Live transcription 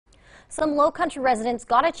Some Lowcountry residents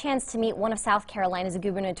got a chance to meet one of South Carolina's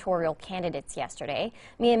gubernatorial candidates yesterday.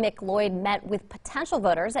 Mia McLeod met with potential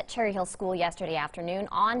voters at Cherry Hill School yesterday afternoon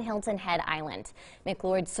on Hilton Head Island.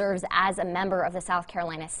 McLeod serves as a member of the South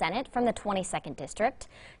Carolina Senate from the 22nd District.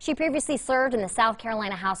 She previously served in the South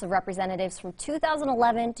Carolina House of Representatives from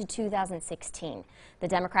 2011 to 2016. The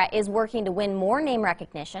Democrat is working to win more name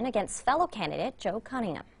recognition against fellow candidate Joe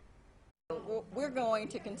Cunningham. We're going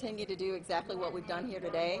to continue to do exactly what we've done here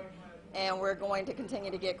today, and we're going to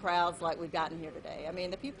continue to get crowds like we've gotten here today. I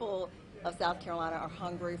mean, the people of South Carolina are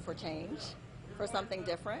hungry for change, for something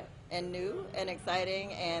different and new and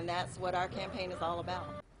exciting, and that's what our campaign is all about.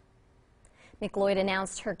 McLeod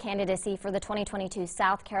announced her candidacy for the 2022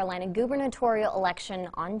 South Carolina gubernatorial election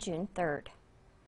on June 3rd.